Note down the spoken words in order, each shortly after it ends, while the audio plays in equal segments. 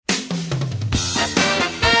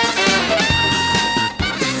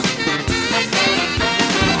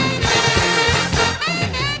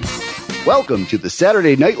Welcome to the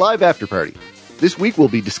Saturday Night Live After Party. This week we'll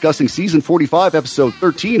be discussing Season 45, Episode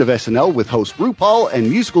 13 of SNL with host RuPaul and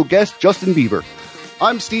musical guest Justin Bieber.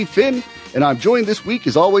 I'm Steve Finn, and I'm joined this week,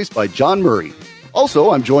 as always, by John Murray.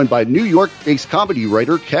 Also, I'm joined by New York-based comedy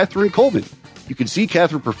writer Catherine Coleman. You can see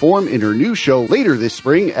Catherine perform in her new show later this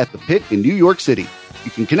spring at the Pit in New York City.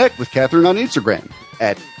 You can connect with Catherine on Instagram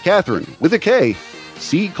at Catherine, with a K,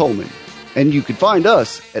 C. Coleman. And you can find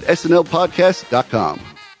us at snlpodcast.com.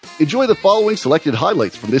 Enjoy the following selected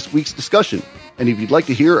highlights from this week's discussion. And if you'd like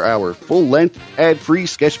to hear our full-length, ad-free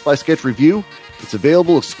sketch-by-sketch review, it's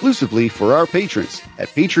available exclusively for our patrons at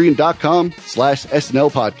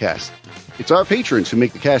patreon.com/snlpodcast. It's our patrons who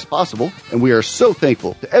make the cast possible, and we are so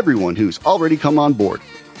thankful to everyone who's already come on board.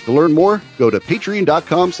 To learn more, go to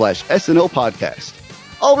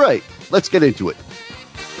patreon.com/snlpodcast. All right, let's get into it.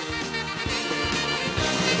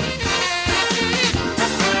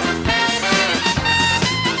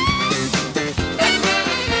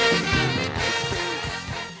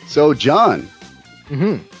 So, John,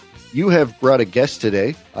 you have brought a guest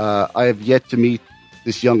today. I have yet to meet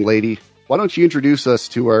this young lady. Why don't you introduce us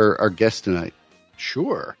to our guest tonight?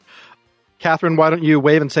 Sure. Catherine, why don't you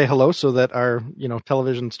wave and say hello so that our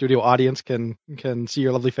television studio audience can see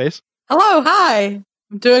your lovely face? Hello, hi.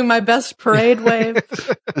 I'm doing my best parade wave.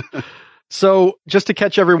 So, just to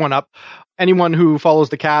catch everyone up, anyone who follows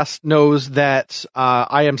the cast knows that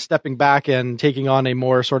I am stepping back and taking on a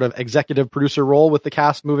more sort of executive producer role with the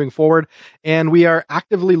cast moving forward. And we are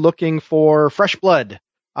actively looking for fresh blood,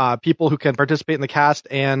 people who can participate in the cast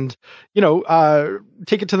and,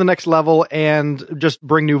 take it to the next level and just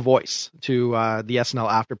bring new voice to the SNL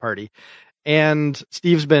After Party. And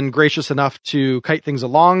Steve's been gracious enough to kite things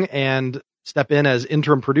along and step in as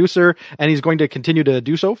interim producer, and he's going to continue to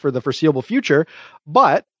do so for the foreseeable future.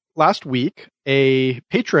 But last week, a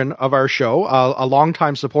patron of our show, a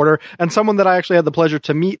longtime supporter, and someone that I actually had the pleasure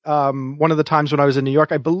to meet one of the times when I was in New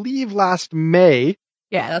York, I believe last May.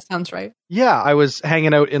 Yeah, that sounds right. Yeah, I was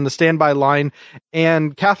hanging out in the standby line,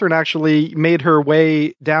 and Catherine actually made her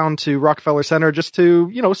way down to Rockefeller Center just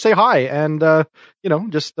to, say hi and,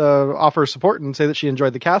 just offer support and say that she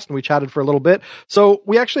enjoyed the cast, and we chatted for a little bit. So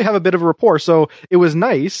we actually have a bit of a rapport. So it was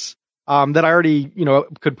nice that I already,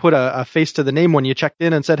 could put a face to the name when you checked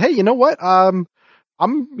in and said, hey, you know what? I'm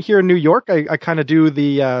here in New York. I kind of do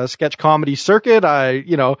the sketch comedy circuit. I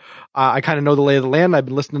kind of know the lay of the land. I've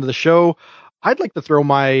been listening to the show. I'd like to throw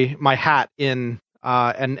my hat in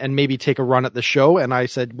and maybe take a run at the show. And I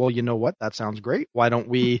said, well, you know what? That sounds great. Why don't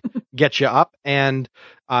we get you up and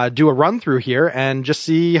do a run through here and just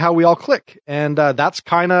see how we all click? And that's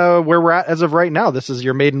kind of where we're at as of right now. This is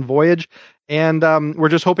your maiden voyage. And we're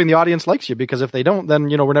just hoping the audience likes you, because if they don't, then,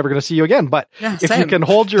 we're never going to see you again. But if you can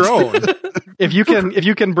hold your own, if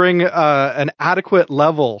you can bring an adequate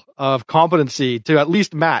level of competency to at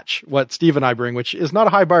least match what Steve and I bring, which is not a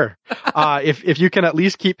high bar, if you can at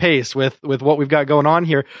least keep pace with what we've got going on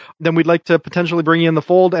here, then we'd like to potentially bring you in the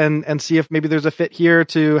fold and see if maybe there's a fit here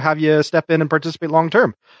to have you step in and participate long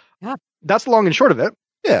term. Yeah, that's the long and short of it.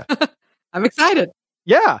 Yeah, I'm excited.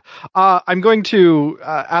 Yeah. I'm going to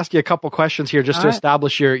ask you a couple questions here just to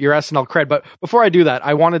establish your SNL cred. But before I do that,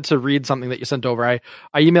 I wanted to read something that you sent over. I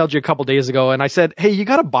emailed you a couple days ago and I said, hey, you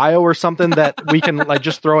got a bio or something that we can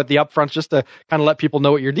just throw at the upfront just to kind of let people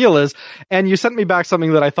know what your deal is. And you sent me back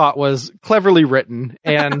something that I thought was cleverly written.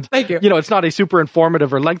 And, Thank you. It's not a super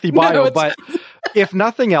informative or lengthy bio, but if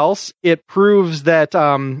nothing else, it proves that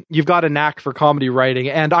you've got a knack for comedy writing.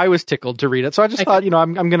 And I was tickled to read it. So I just thought,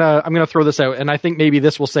 I'm going to throw this out. And I think maybe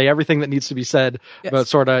this will say everything that needs to be said about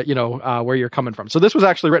sort of, where you're coming from. So this was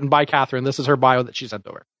actually written by Catherine. This is her bio that she sent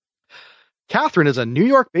over. Catherine is a New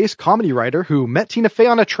York-based comedy writer who met Tina Fey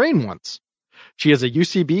on a train once. She is a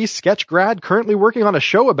UCB sketch grad currently working on a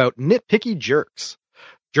show about nitpicky jerks.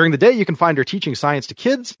 During the day, you can find her teaching science to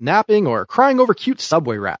kids, napping, or crying over cute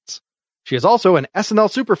subway rats. She is also an SNL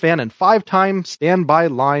superfan and 5-time standby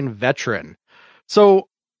line veteran. So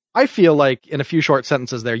I feel like in a few short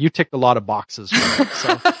sentences there, you ticked a lot of boxes for me.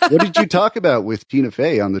 So. What did you talk about with Tina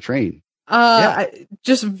Fey on the train?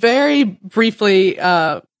 Just very briefly,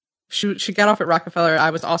 she got off at Rockefeller. I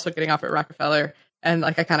was also getting off at Rockefeller, and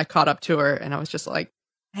I kind of caught up to her, and I was just like,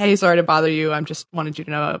 hey, sorry to bother you. I just wanted you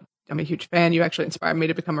to know I'm a huge fan. You actually inspired me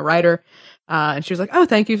to become a writer. And she was like, oh,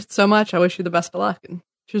 thank you so much. I wish you the best of luck. And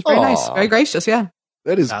she was very nice, very gracious. Yeah.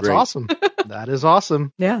 That's great. Awesome. That is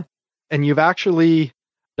awesome. Yeah. And you've actually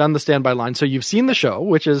done the standby line. So you've seen the show,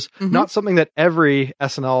 which is not something that every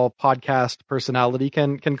SNL podcast personality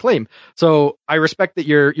can claim. So I respect that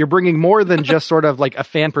you're bringing more than just sort of like a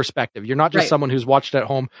fan perspective. You're not just someone who's watched at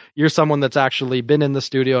home. You're someone that's actually been in the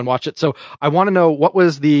studio and watched it. So I want to know, what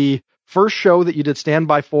was the first show that you did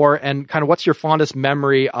standby for, and kind of what's your fondest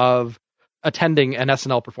memory of attending an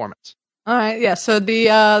SNL performance? All right, yeah. So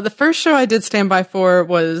the first show I did standby for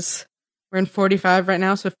was, we're in 45 right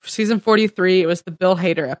now, so season 43. It was the Bill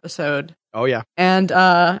Hader episode. Oh yeah, and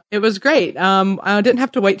it was great. I didn't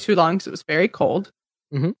have to wait too long because it was very cold.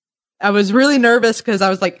 Mm-hmm. I was really nervous because I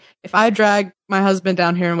was like, if I drag my husband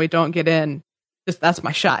down here and we don't get in, that's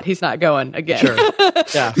my shot. He's not going again. Sure.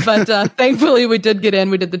 Yeah. But thankfully we did get in.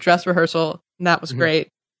 We did the dress rehearsal, and that was great.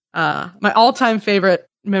 My all-time favorite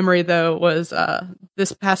memory, though, was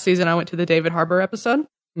this past season I went to the David Harbour episode.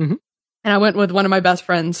 Mm-hmm. And I went with one of my best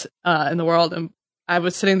friends in the world, and I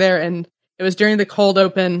was sitting there, and it was during the cold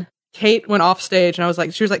open. Kate went off stage, and I was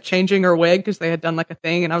like, she was like changing her wig because they had done like a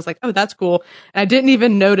thing, and I was like, oh, that's cool. And I didn't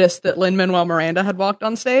even notice that Lin-Manuel Miranda had walked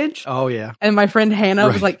on stage. Oh yeah. And my friend Hannah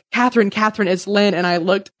was like, Catherine, it's Lin. And I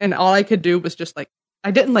looked, and all I could do was just like,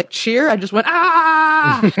 I didn't like cheer. I just went,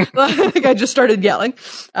 ah! Like I just started yelling.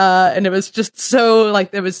 And it was just so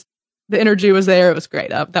like, the energy was there. It was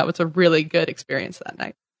great. That was a really good experience that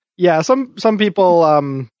night. Yeah. Some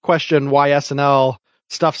people question why SNL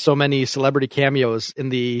stuffs so many celebrity cameos in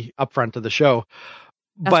the upfront of the show.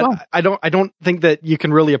 But I don't think that you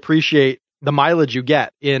can really appreciate the mileage you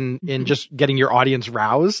get in just getting your audience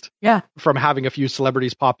roused from having a few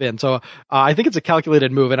celebrities pop in. So I think it's a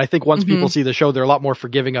calculated move. And I think once people see the show, they're a lot more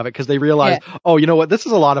forgiving of it because they realize, oh, you know what? This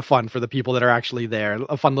is a lot of fun for the people that are actually there.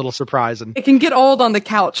 A fun little surprise. And it can get old on the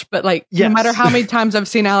couch, but like, no matter how many times I've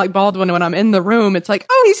seen Alec Baldwin, when I'm in the room, it's like,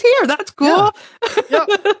 oh, he's here. That's cool. Yeah.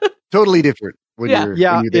 Totally different. When you're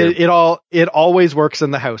there. It always works in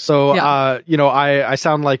the house. So, I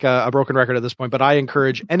sound like a broken record at this point, but I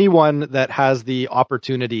encourage anyone that has the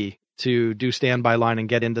opportunity to do standby line and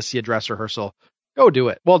get in to see a dress rehearsal, go do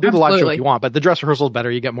it. Well, do the live show if you want, but the dress rehearsal is better.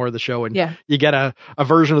 You get more of the show, and you get a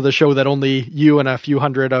version of the show that only you and a few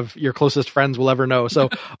hundred of your closest friends will ever know. So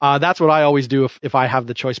that's what I always do if I have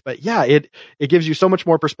the choice. But yeah, it gives you so much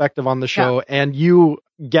more perspective on the show, and you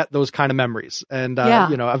get those kind of memories and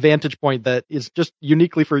a vantage point that is just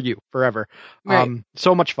uniquely for you forever. Right.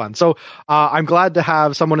 So much fun. So I'm glad to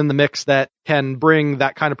have someone in the mix that can bring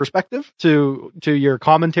that kind of perspective to your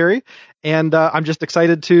commentary, and I'm just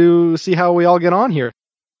excited to see how we all get on here.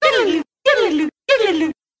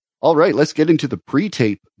 All right, let's get into the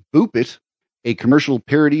pre-tape Boop It, a commercial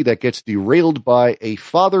parody that gets derailed by a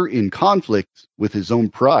father in conflict with his own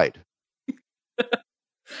pride.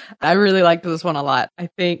 I really liked this one a lot. I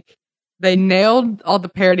think they nailed all the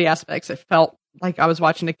parody aspects. It felt like I was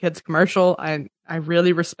watching a kid's commercial. I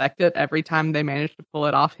really respect it every time they managed to pull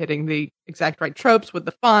it off, hitting the exact right tropes with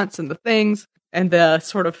the fonts and the things and the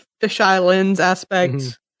sort of fisheye lens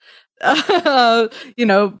aspect.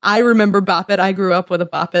 Mm-hmm. I remember Bop It. I grew up with a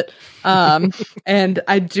Bop It. And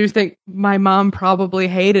I do think my mom probably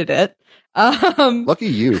hated it. Lucky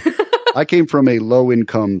you. I came from a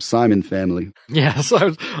low-income Simon family. Yes,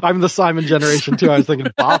 I'm the Simon generation, too. I was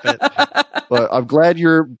thinking Bop It. But I'm glad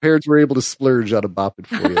your parents were able to splurge out of Bop It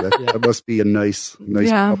for you. That must be a nice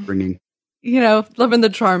upbringing. Living the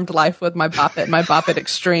charmed life with my Bop It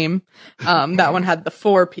Extreme. That one had the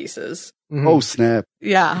 4 pieces. Mm-hmm. Oh, snap.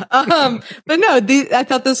 Yeah. But no, I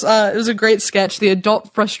thought this, it was a great sketch. The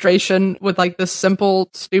adult frustration with like this simple,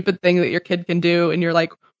 stupid thing that your kid can do. And you're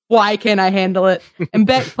like, why can't I handle it? And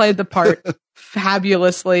Beck played the part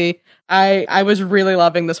fabulously. I was really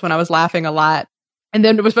loving this one. I was laughing a lot. And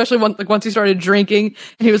then especially once he started drinking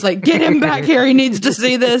and he was like, get him back here. He needs to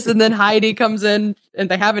see this. And then Heidi comes in and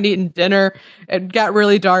they haven't eaten dinner. It got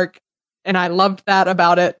really dark. And I loved that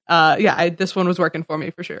about it. This one was working for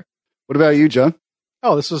me for sure. What about you, John?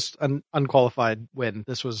 Oh, this was an unqualified win.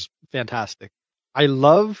 This was fantastic. I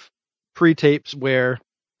love pre-tapes where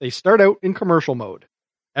they start out in commercial mode.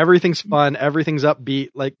 Everything's fun. Everything's upbeat.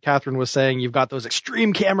 Like Catherine was saying, you've got those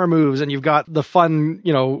extreme camera moves and you've got the fun,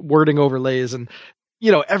 wording overlays and,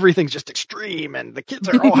 everything's just extreme and the kids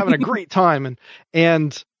are all having a great time.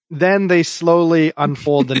 And then they slowly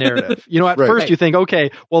unfold the narrative. At first you think, okay,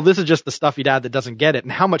 well, this is just the stuffy dad that doesn't get it.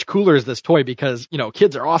 And how much cooler is this toy? Because,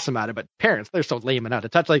 kids are awesome at it, but parents, they're so lame and out of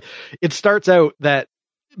touch. Like it starts out that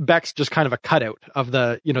Beck's just kind of a cutout of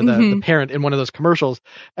the parent in one of those commercials.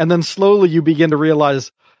 And then slowly you begin to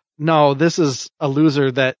realize, no, this is a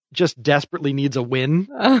loser that just desperately needs a win.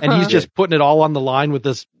 And he's just putting it all on the line with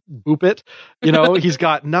this Boop It. He's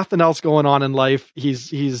got nothing else going on in life.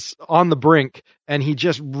 He's on the brink and he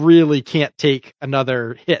just really can't take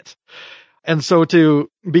another hit. And so to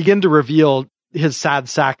begin to reveal his sad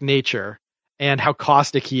sack nature and how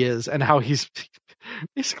caustic he is and how he's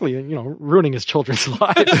basically, ruining his children's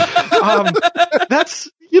lives.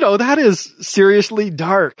 That is seriously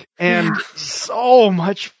dark and so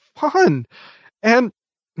much fun. And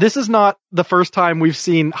this is not the first time we've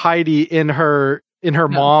seen Heidi in her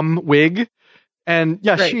mom wig. And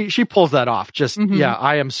yeah, Right. she pulls that off. Just, yeah,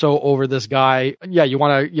 I am so over this guy. Yeah, you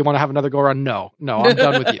want to have another go around? No, I'm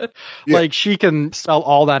done with you. Yeah. Like, she can spell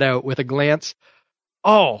all that out with a glance.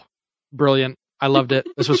 Oh, brilliant. I loved it.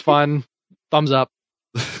 This was fun. Thumbs up.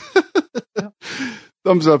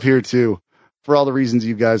 Thumbs up here too, for all the reasons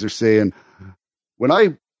you guys are saying. When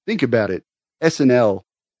I think about it, SNL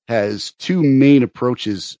has two main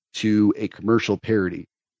approaches to a commercial parody.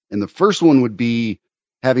 And the first one would be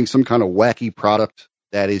having some kind of wacky product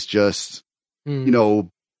that is just,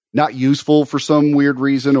 not useful for some weird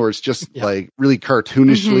reason, or it's just like really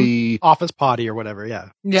cartoonishly Office Potty or whatever. Yeah.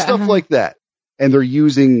 stuff like that. And they're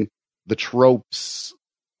using the tropes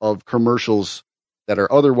of commercials that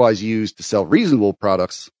are otherwise used to sell reasonable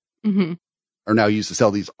products are now used to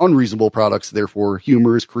sell these unreasonable products. Therefore,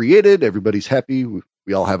 humor is created. Everybody's happy.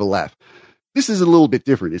 We all have a laugh. This is a little bit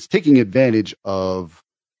different. It's taking advantage of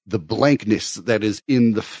the blankness that is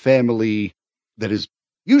in the family that is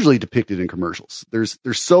usually depicted in commercials. There's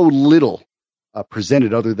so little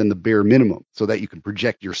presented other than the bare minimum so that you can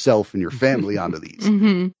project yourself and your family onto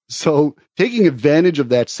these. So taking advantage of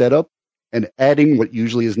that setup and adding what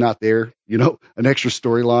usually is not there, an extra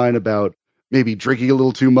storyline about maybe drinking a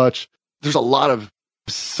little too much. There's a lot of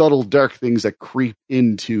subtle, dark things that creep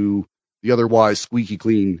into the otherwise squeaky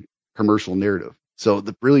clean commercial narrative. So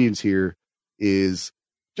the brilliance here is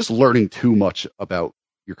just learning too much about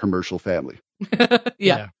your commercial family.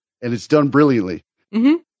 Yeah. And it's done brilliantly.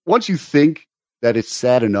 Once you think that it's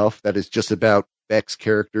sad enough that it's just about Beck's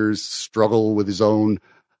character's struggle with his own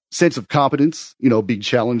sense of competence, being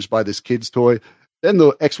challenged by this kid's toy, then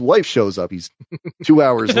the ex-wife shows up. He's 2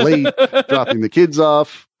 hours late, dropping the kids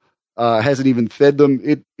off, hasn't even fed them.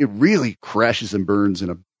 It really crashes and burns in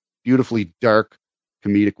a beautifully dark,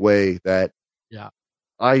 comedic way that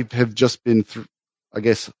I have just been through, I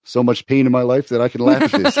guess, so much pain in my life that I can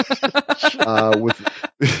laugh at this.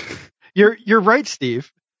 You're right,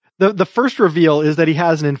 Steve. The first reveal is that he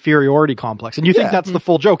has an inferiority complex, and you think that's the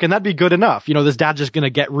full joke, and that'd be good enough. This dad's just going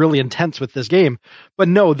to get really intense with this game. But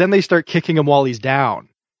no, then they start kicking him while he's down.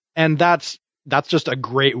 And that's just a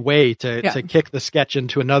great way to kick the sketch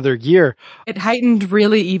into another gear. It heightened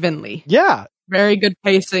really evenly. Yeah. Very good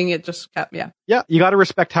pacing. It just kept, Yeah, you got to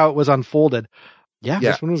respect how it was unfolded. Yeah,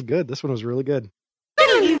 this one was good. This one was really good.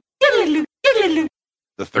 The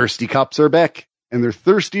thirsty cops are back, and they're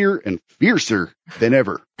thirstier and fiercer than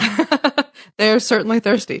ever. They're certainly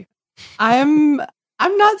thirsty. I'm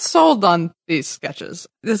not sold on these sketches.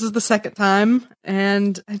 This is the second time,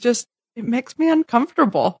 and it makes me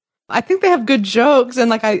uncomfortable. I think they have good jokes,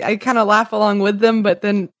 and I kind of laugh along with them, but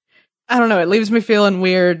then I don't know, it leaves me feeling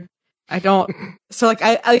weird. I don't. So I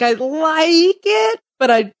like it,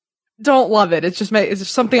 but I don't love it. It's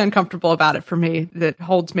just something uncomfortable about it for me that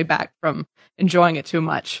holds me back from enjoying it too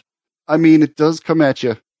much. I mean, it does come at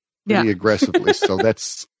you pretty aggressively, so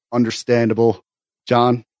that's understandable.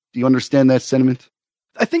 John, do you understand that sentiment?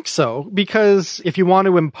 I think so, because if you want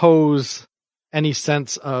to impose any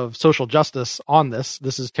sense of social justice on this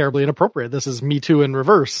is terribly inappropriate. This is Me Too in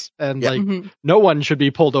reverse. And no one should be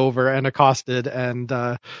pulled over and accosted and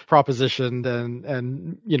propositioned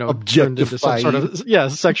and turned into some sort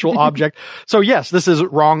of sexual object. So yes, this is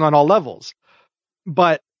wrong on all levels.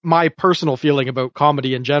 But my personal feeling about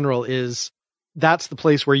comedy in general is that's the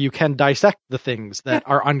place where you can dissect the things that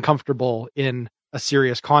are uncomfortable in a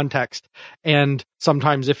serious context. And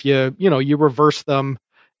sometimes if you reverse them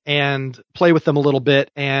and play with them a little bit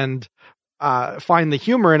and find the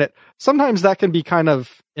humor in it, sometimes that can be kind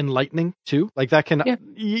of enlightening too. Like that can,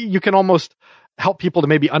 you can almost help people to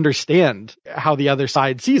maybe understand how the other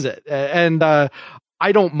side sees it. And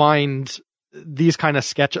I don't mind these kind of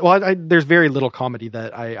sketches. Well, there's very little comedy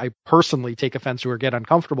that I personally take offense to or get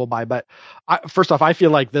uncomfortable by. But first off, I feel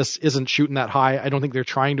like this isn't shooting that high. I don't think they're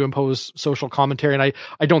trying to impose social commentary, and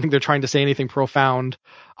I don't think they're trying to say anything profound.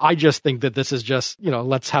 I just think that this is just,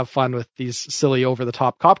 let's have fun with these silly over the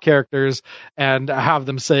top cop characters and have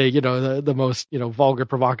them say, the most, vulgar,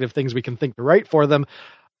 provocative things we can think to write for them.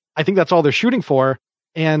 I think that's all they're shooting for.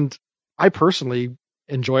 And I personally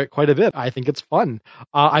enjoy it quite a bit. I think it's fun.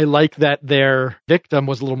 I like that their victim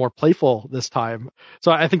was a little more playful this time.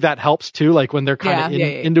 So I think that helps too. Like when they're kind of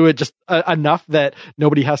into it just enough that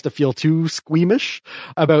nobody has to feel too squeamish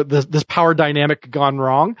about this power dynamic gone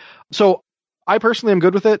wrong. So I personally am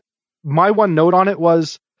good with it. My one note on it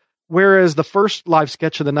was, whereas the first live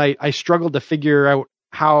sketch of the night, I struggled to figure out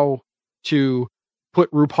how to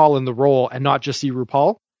put RuPaul in the role and not just see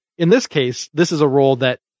RuPaul. In this case, this is a role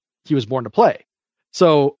that he was born to play.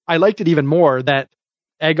 So I liked it even more that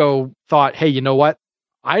Ego thought, hey, you know what?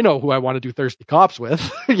 I know who I want to do Thirsty Cops with.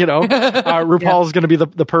 RuPaul's going to be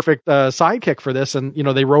the perfect sidekick for this. And,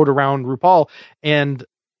 they rode around RuPaul, and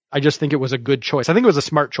I just think it was a good choice. I think it was a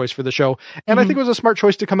smart choice for the show. And I think it was a smart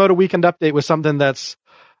choice to come out a weekend update with something that's,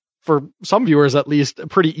 for some viewers at least,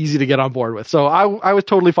 pretty easy to get on board with. So I was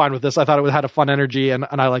totally fine with this. I thought it had a fun energy, and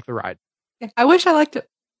I liked the ride. I wish I liked it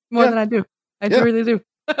more than I do. I really do.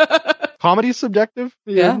 Comedy's subjective.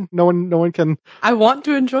 Yeah. No one can. I want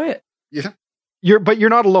to enjoy it. Yeah. But you're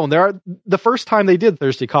not alone. The first time they did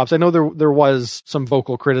Thirsty Cops, I know there was some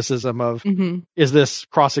vocal criticism of, is this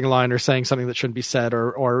crossing a line or saying something that shouldn't be said,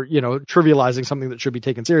 or trivializing something that should be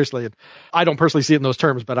taken seriously. And I don't personally see it in those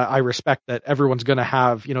terms, but I respect that everyone's going to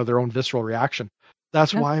have, their own visceral reaction.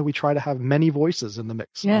 That's why we try to have many voices in the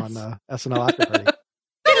mix on SNL After Party.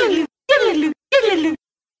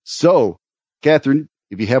 So, Catherine,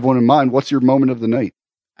 if you have one in mind, what's your moment of the night?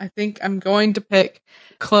 I think I'm going to pick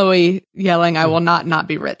Chloe yelling, "I will not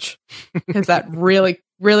be rich," because that really,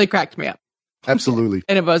 really cracked me up. Absolutely.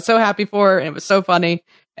 And I was so happy for her, and it was so funny,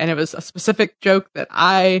 and it was a specific joke that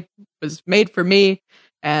was made for me,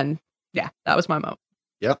 and that was my moment.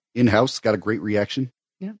 Yep. In-house, got a great reaction.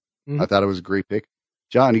 Yeah. I thought it was a great pick.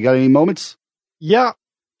 John, you got any moments? Yeah.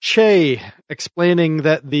 Che explaining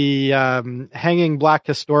that the hanging black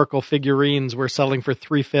historical figurines were selling for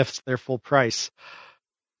 3/5 their full price.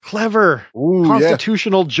 Clever. Ooh,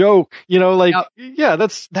 constitutional joke.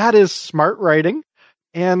 That is smart writing.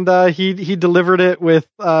 And he delivered it with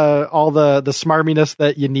all the smarminess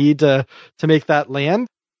that you need to make that land.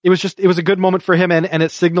 It was a good moment for him, and it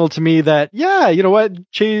signaled to me that, you know what,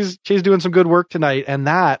 Che's doing some good work tonight, and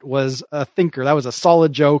that was a thinker. That was a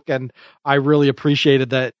solid joke, and I really appreciated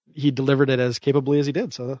that he delivered it as capably as he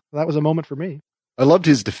did. So that was a moment for me. I loved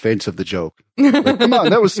his defense of the joke. Like, come on,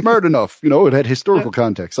 that was smart enough. It had historical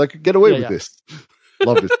context. I could get away with this.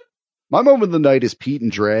 Loved it. My moment of the night is Pete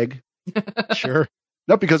and Drag. Sure.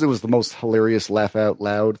 Not because it was the most hilarious laugh out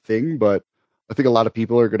loud thing, but I think a lot of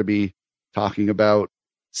people are going to be talking about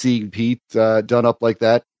seeing Pete done up like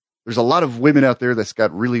that. There's a lot of women out there that's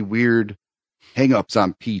got really weird hang-ups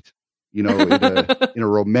on Pete, in a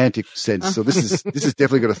romantic sense. So this is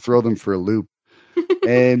definitely going to throw them for a loop.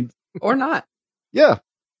 And or not. Yeah.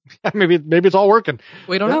 Maybe it's all working.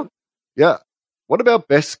 We don't know. Yeah. What about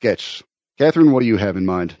best sketch? Catherine, what do you have in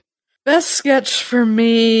mind? Best sketch for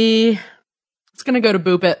me, it's going to go to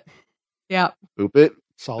Boop It. Yeah. Boop It?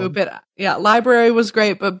 Solid. Boop It. Yeah. Library was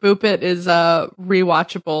great, but Boop It is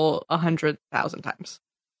rewatchable 100,000 times.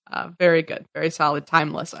 Very good. Very solid.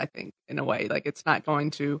 Timeless, I think, in a way. Like, it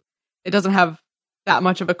doesn't have that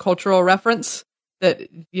much of a cultural reference that,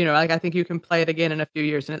 I think you can play it again in a few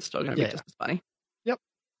years and it's still going to be just as funny. Yep.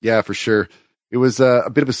 Yeah, for sure. It was a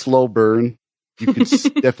bit of a slow burn. You could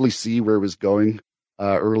definitely see where it was going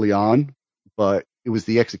early on, but it was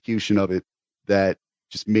the execution of it that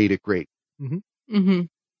just made it great. Mm-hmm. Mm-hmm.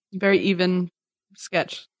 Very even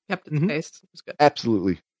sketch. Kept its pace. It was good.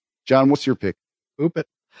 Absolutely. John, what's your pick? Boop It.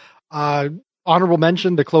 Honorable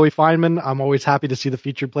mention to Chloe Fineman. I'm always happy to see the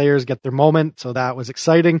featured players get their moment, so that was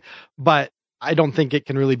exciting. But I don't think it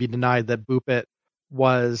can really be denied that Boop It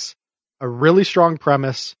was a really strong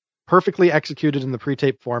premise, perfectly executed in the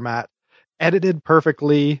pre-tape format, edited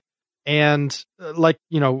perfectly, and like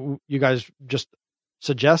you guys just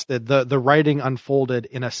suggested, the writing unfolded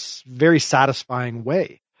in a very satisfying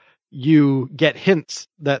way. You get hints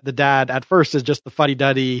that the dad at first is just the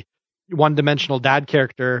fuddy-duddy, one-dimensional dad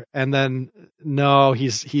character, and then no,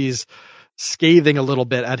 he's scathing a little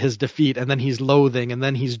bit at his defeat, and then he's loathing, and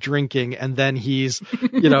then he's drinking, and then he's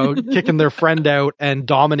kicking their friend out and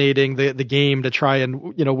dominating the game to try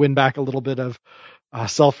and win back a little bit of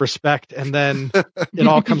self-respect, and then it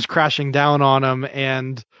all comes crashing down on him,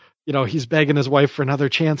 and he's begging his wife for another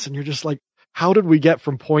chance, and you're just like, how did we get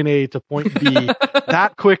from point A to point B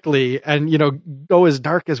that quickly, and go as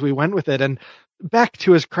dark as we went with it? And Beck,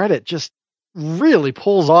 to his credit, just really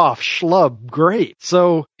pulls off schlub great.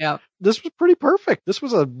 So yeah, this was pretty perfect. This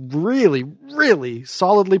was a really, really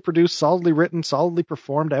solidly produced, solidly written, solidly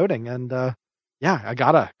performed outing. And I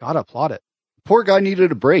gotta applaud it. Poor guy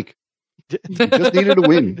needed a break. He just needed a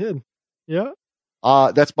win. He did. Yeah.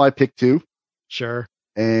 That's my pick too. Sure.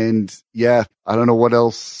 And I don't know what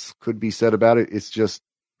else could be said about it. It's just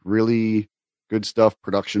really good stuff,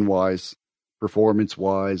 production wise, performance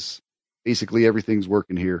wise. Basically everything's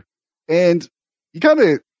working here. And you kind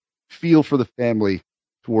of feel for the family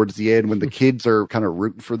towards the end when the kids are kind of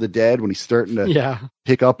rooting for the dad, when he's starting to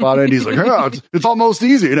pick up on it. And he's like, it's almost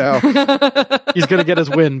easy now. He's going to get his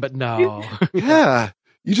win, but no. Yeah.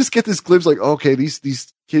 You just get this glimpse like, okay,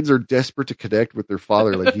 these kids are desperate to connect with their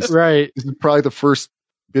father. Like he's right. This is probably the first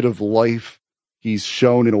bit of life he's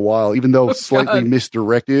shown in a while, even though slightly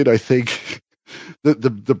misdirected. I think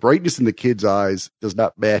the brightness in the kid's eyes does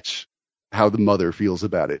not match how the mother feels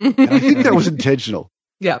about it. And I think that was intentional.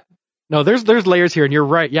 Yeah. No, there's layers here, and you're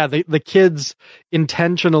right. Yeah, the kids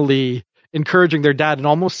intentionally encouraging their dad and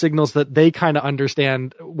almost signals that they kind of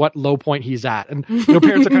understand what low point he's at. And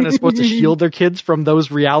parents are kind of supposed to shield their kids from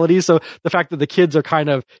those realities. So the fact that the kids are kind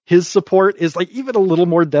of his support is like even a little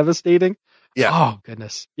more devastating. Yeah. Oh,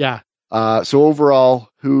 goodness. Yeah. So overall,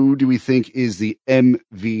 who do we think is the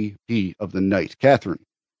MVP of the night? Catherine.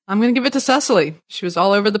 I'm going to give it to Cecily. She was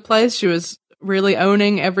all over the place. She was really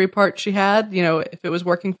owning every part she had. If it was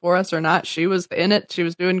working for us or not, she was in it. She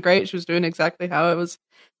was doing great. She was doing exactly how it was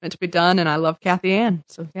meant to be done. And I love Kathy Ann.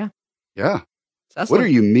 So yeah. Yeah. Cecily. What are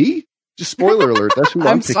you, me? Just spoiler alert. That's who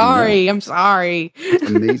I'm picking. I'm sorry.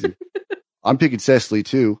 Amazing. I'm picking Cecily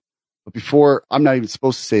too. But before, I'm not even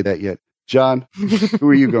supposed to say that yet. John, who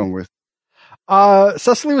are you going with?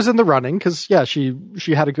 Cecily was in the running because, yeah, she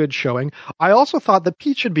had a good showing. I also thought that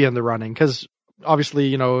Pete should be in the running because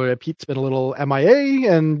obviously, Pete's been a little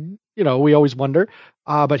MIA and, we always wonder.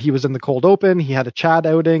 But he was in the cold open. He had a Chad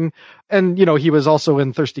outing and, he was also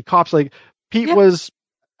in Thirsty Cops. Like Pete was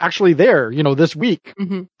actually there, this week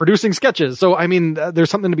producing sketches. So, I mean, there's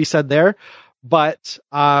something to be said there. But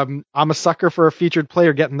I'm a sucker for a featured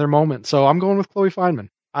player getting their moment. So I'm going with Chloe Fineman.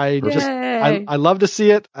 I love to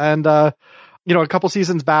see it. And, a couple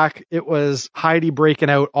seasons back, it was Heidi breaking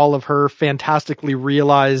out all of her fantastically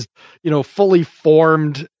realized, fully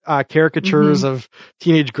formed caricatures of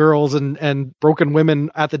teenage girls and broken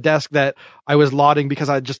women at the desk that I was lauding because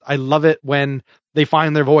I love it when they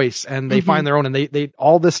find their voice and they find their own and they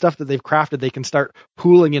all this stuff that they've crafted, they can start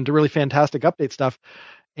pooling into really fantastic update stuff.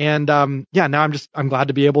 And now I'm glad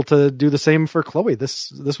to be able to do the same for Chloe.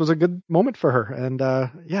 This was a good moment for her. And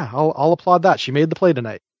I'll applaud that. She made the play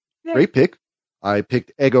tonight. Yeah. Great pick. I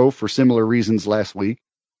picked Ego for similar reasons last week.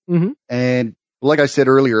 And like I said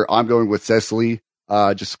earlier, I'm going with Cecily,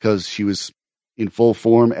 just because she was in full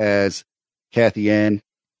form as Kathy Ann.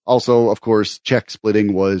 Also, of course, check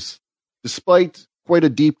splitting was, despite quite a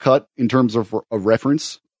deep cut in terms of a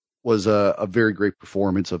reference, was a very great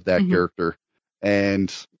performance of that character.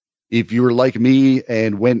 And if you were like me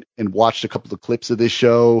and went and watched a couple of clips of this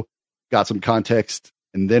show, got some context,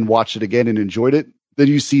 and then watched it again and enjoyed it, then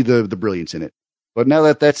you see the brilliance in it. But now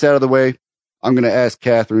that that's out of the way, I'm going to ask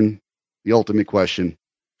Catherine the ultimate question.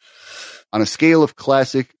 On a scale of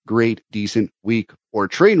classic, great, decent, weak, or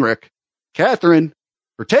train wreck, Catherine,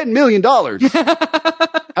 for $10 million,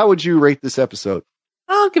 how would you rate this episode?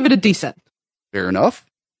 I'll give it a decent. Fair enough.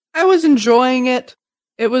 I was enjoying it.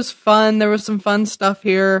 It was fun. There was some fun stuff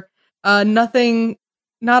here. Not a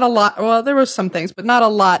lot. Well, there was some things, but not a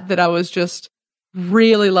lot that I was just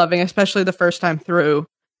really loving, especially the first time through,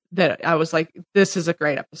 that I was like, this is a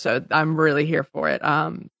great episode. I'm really here for it.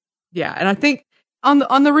 And I think on the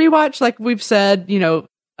rewatch, like we've said,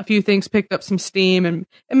 a few things picked up some steam and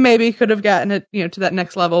maybe could have gotten it, to that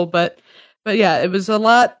next level. But yeah, it was a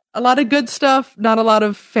lot of good stuff, not a lot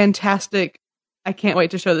of fantastic, I can't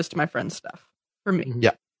wait to show this to my friends stuff for me.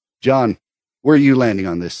 Yeah. John, where are you landing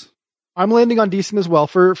on this? I'm landing on decent as well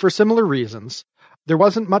for similar reasons. There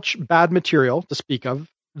wasn't much bad material to speak of.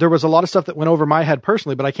 There was a lot of stuff that went over my head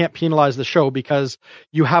personally, but I can't penalize the show because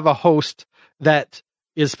you have a host that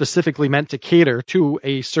is specifically meant to cater to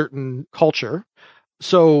a certain culture.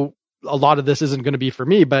 So a lot of this isn't going to be for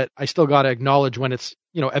me, but I still got to acknowledge when it's,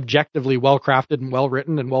 objectively well crafted and well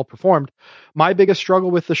written and well performed. My biggest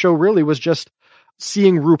struggle with the show really was just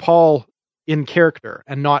seeing RuPaul in character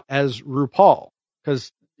and not as RuPaul,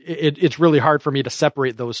 because it's really hard for me to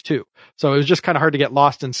separate those two. So it was just kind of hard to get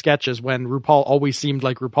lost in sketches when RuPaul always seemed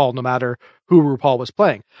like RuPaul, no matter who RuPaul was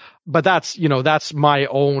playing. But that's my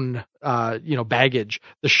own, baggage.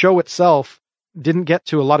 The show itself didn't get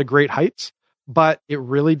to a lot of great heights, but it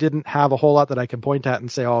really didn't have a whole lot that I can point at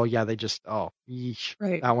and say, oh yeah,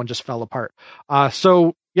 right. That one just fell apart.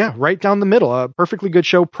 So yeah, right down the middle, a perfectly good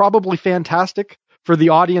show, probably fantastic for the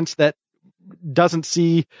audience that doesn't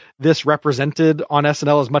see this represented on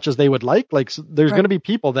SNL as much as they would like. So there's going to be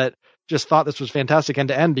people that just thought this was fantastic end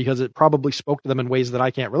to end because it probably spoke to them in ways that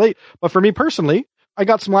I can't relate. But for me personally, I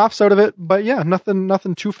got some laughs out of it, but yeah,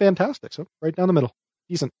 nothing too fantastic. So right down the middle,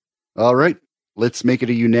 decent. All right. Let's make it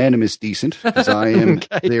a unanimous decent, because I am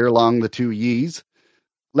there along the two yees.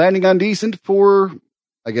 Landing on decent for,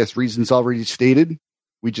 I guess, reasons already stated.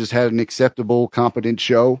 We just had an acceptable, competent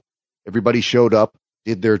show. Everybody showed up,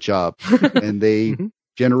 did their job, and they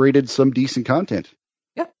generated some decent content.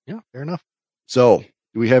 Yeah, fair enough. So,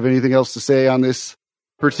 do we have anything else to say on this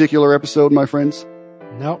particular episode, my friends?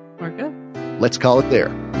 No, we're good. let's call it there.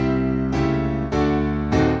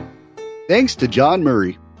 Thanks to John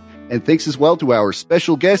Murray, and thanks as well to our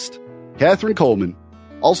special guest, Catherine Coleman.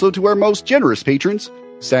 Also to our most generous patrons,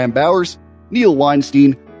 Sam Bowers, Neil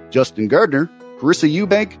Weinstein, Justin Gardner, Carissa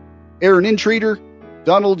Eubank, Aaron Intrader,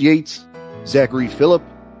 Donald Yates, Zachary Phillip,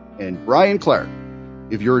 and Brian Clark.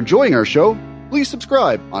 If you're enjoying our show, please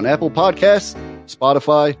subscribe on Apple Podcasts,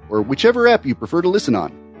 Spotify, or whichever app you prefer to listen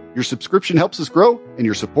on. Your subscription helps us grow, and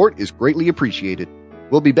your support is greatly appreciated.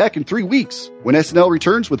 We'll be back in 3 weeks when SNL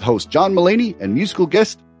returns with host John Mulaney and musical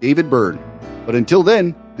guest David Byrne. But until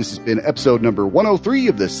then, this has been episode number 103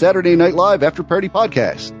 of the Saturday Night Live After Party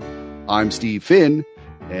Podcast. I'm Steve Finn,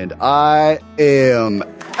 and I am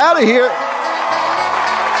out of here.